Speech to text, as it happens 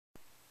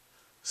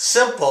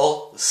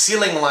simple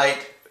ceiling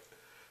light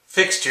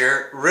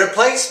fixture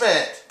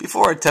replacement.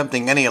 Before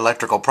attempting any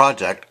electrical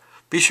project,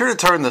 be sure to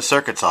turn the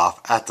circuits off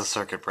at the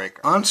circuit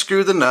breaker.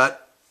 Unscrew the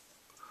nut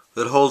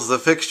that holds the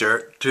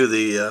fixture to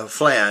the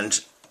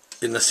flange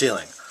in the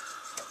ceiling.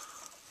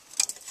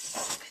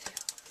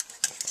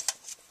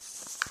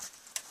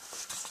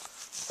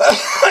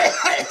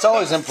 It's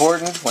always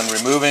important when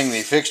removing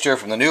the fixture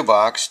from the new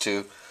box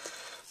to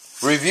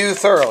review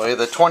thoroughly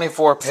the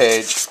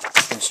 24-page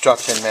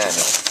instruction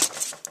manual.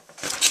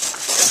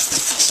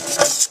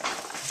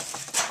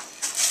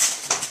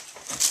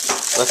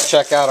 Let's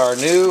check out our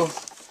new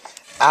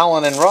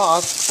Allen &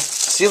 Roth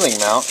ceiling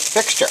mount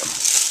fixture.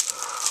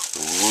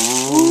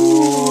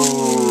 Ooh.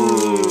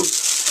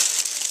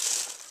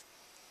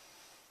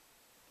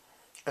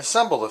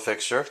 Assemble the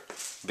fixture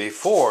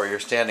before you're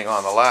standing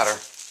on the ladder.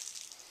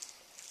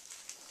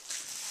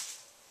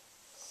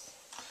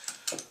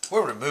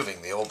 We're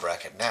removing the old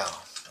bracket now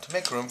to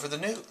make room for the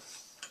new.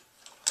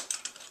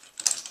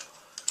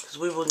 Because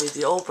we will need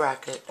the old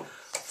bracket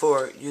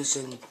for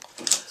using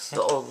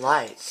the old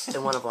light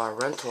in one of our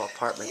rental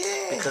apartments.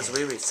 Yeah. Because we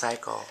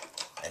recycle.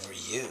 And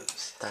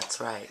reuse. That's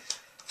right.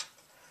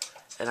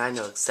 And I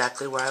know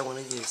exactly where I want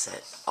to use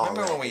it already.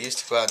 Remember when we used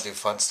to go out and do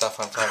fun stuff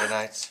on Friday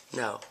nights?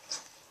 No.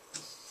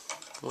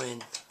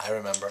 When? I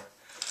remember.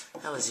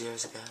 That was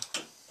years ago.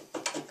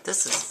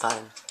 This is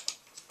fun.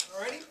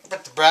 Alrighty,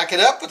 put the bracket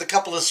up with a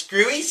couple of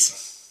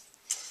screwies.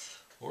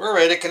 We're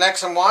ready to connect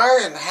some wire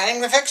and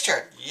hang the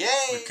fixture. Yay!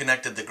 We've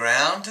connected the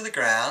ground to the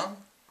ground,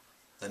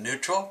 the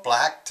neutral,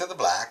 black to the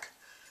black,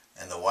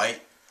 and the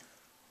white,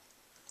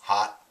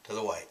 hot to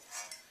the white.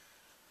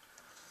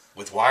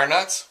 With wire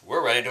nuts,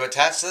 we're ready to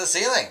attach to the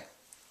ceiling.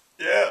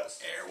 Yes.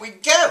 There we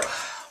go.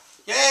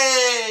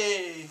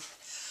 Yay!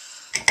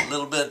 A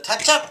little bit of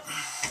touch up.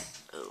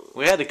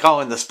 We had to call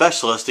in the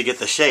specialist to get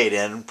the shade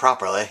in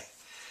properly.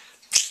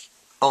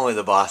 Only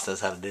the boss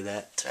knows how to do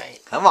that. That's right.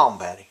 Come on,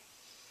 Patty.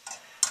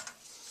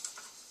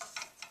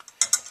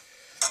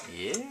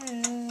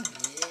 Yeah.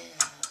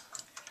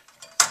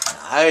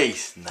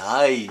 Nice,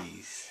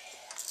 nice.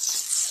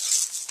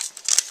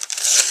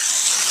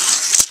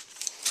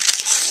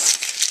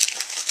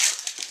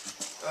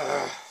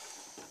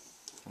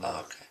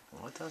 Okay.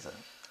 What does it?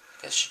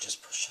 I guess you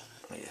just push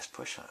on it. You just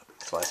push on it.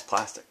 That's why it's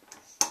plastic.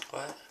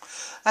 What?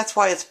 That's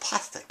why it's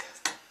plastic.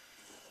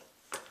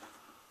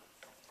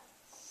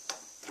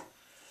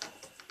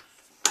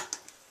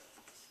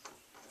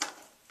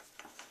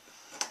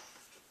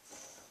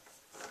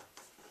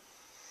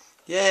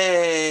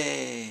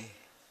 Yay!